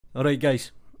Alright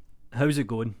guys, how's it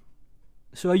going?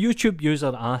 So a YouTube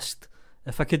user asked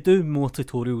if I could do more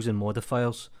tutorials and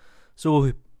modifiers.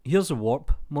 So here's a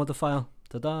warp modifier.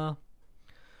 Ta-da!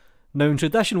 Now in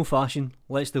traditional fashion,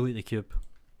 let's delete the cube.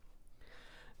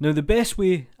 Now the best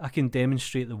way I can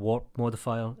demonstrate the warp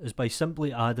modifier is by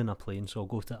simply adding a plane. So I'll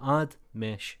go to add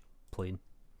mesh plane.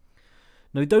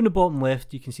 Now down the bottom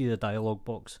left you can see the dialog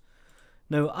box.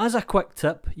 Now as a quick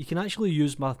tip, you can actually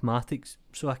use mathematics,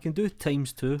 so I can do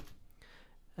 ×2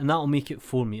 and that'll make it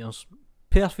 4 meters.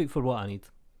 Perfect for what I need.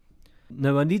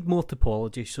 Now I need more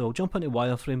topology, so I'll jump into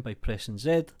wireframe by pressing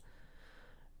Z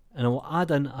and I'll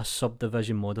add in a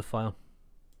subdivision modifier.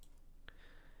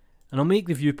 And I'll make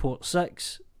the viewport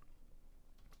 6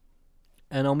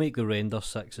 and I'll make the render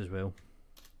 6 as well.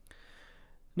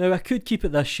 Now I could keep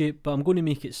it this shape, but I'm going to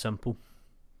make it simple.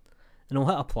 And I'll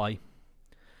hit apply.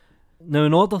 Now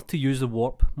in order to use the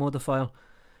warp modifier,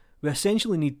 we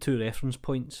essentially need 2 reference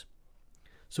points.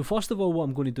 So first of all, what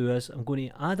I'm going to do is I'm going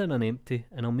to add in an empty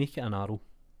and I'll make it an arrow.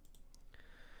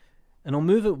 And I'll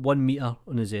move it 1 meter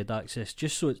on the Z axis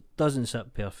just so it doesn't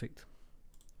sit perfect.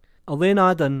 I'll then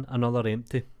add in another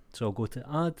empty. So I'll go to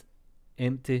add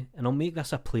empty and I'll make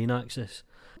this a plane axis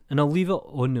and I'll leave it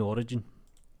on the origin.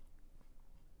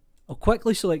 I'll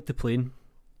quickly select the plane.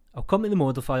 I'll come to the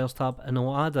modifiers tab and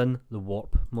I'll add in the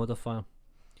warp modifier.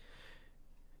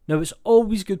 Now it's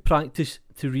always good practice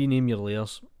to rename your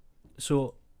layers.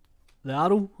 So the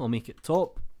arrow, I'll make it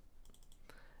top,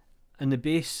 and the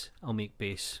base, I'll make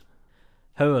base.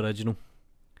 How original.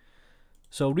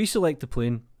 So I'll reselect the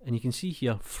plane and you can see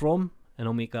here from, and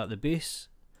I'll make that the base,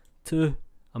 to,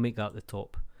 I'll make that the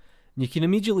top. And you can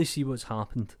immediately see what's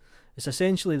happened. It's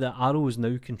essentially the arrow is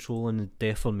now controlling the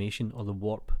deformation or the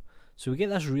warp. So we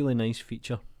get this really nice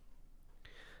feature.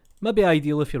 Maybe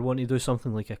ideal if you're wanting to do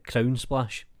something like a crown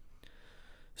splash.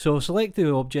 So I'll select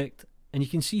the object and you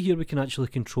can see here we can actually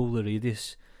control the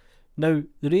radius. Now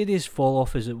the radius fall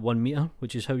off is at 1 meter,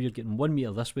 which is how you're getting 1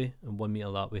 meter this way and 1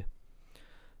 meter that way.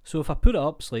 So if I put it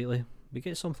up slightly, we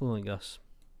get something like this.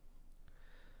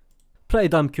 Pretty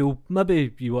damn cool.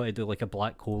 Maybe you want to do like a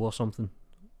black hole or something,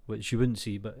 which you wouldn't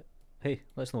see, but hey,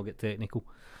 let's not get technical.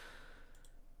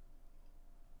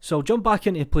 So I'll jump back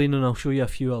into plane and I'll show you a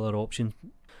few other options.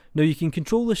 Now you can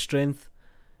control the strength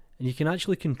and you can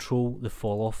actually control the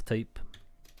fall off type.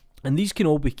 And these can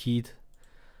all be keyed.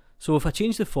 So if I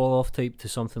change the fall off type to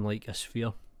something like a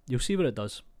sphere, you'll see what it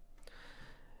does.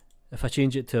 If I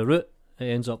change it to a root, it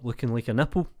ends up looking like a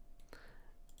nipple.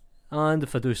 And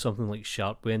if I do something like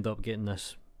sharp, we end up getting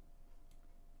this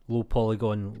low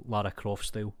polygon Lara Croft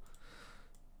style.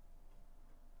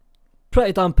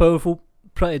 Pretty damn powerful,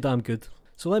 pretty damn good.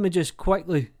 So let me just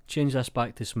quickly change this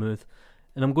back to smooth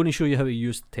and I'm going to show you how to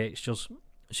use textures.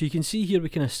 So you can see here we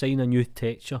can assign a new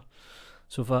texture.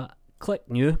 So if I click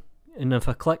new and if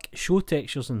I click show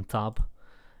textures in tab,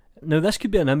 now this could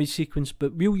be an image sequence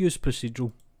but we'll use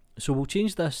procedural. So we'll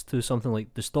change this to something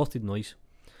like distorted noise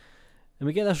and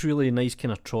we get this really nice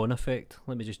kind of Tron effect.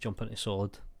 Let me just jump into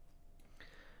solid.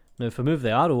 Now if I move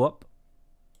the arrow up,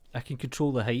 I can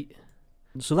control the height.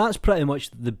 So that's pretty much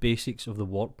the basics of the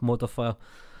warp modifier.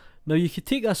 Now you could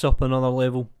take this up another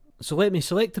level. So let me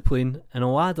select the plane and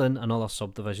I'll add in another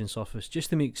subdivision surface just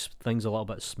to make things a little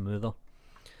bit smoother.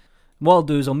 And what I'll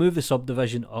do is I'll move the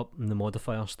subdivision up in the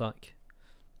modifier stack.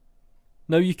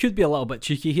 Now you could be a little bit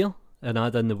cheeky here and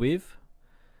add in the wave.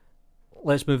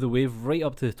 Let's move the wave right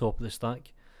up to the top of the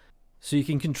stack. So you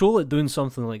can control it doing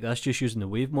something like this just using the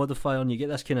wave modifier and you get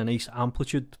this kind of nice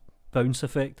amplitude bounce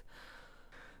effect.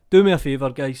 Do me a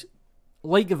favour guys,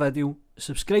 like the video,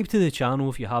 subscribe to the channel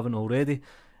if you haven't already,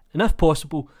 and if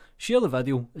possible, share the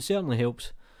video, it certainly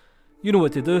helps. You know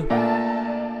what to do.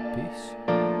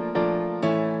 Peace.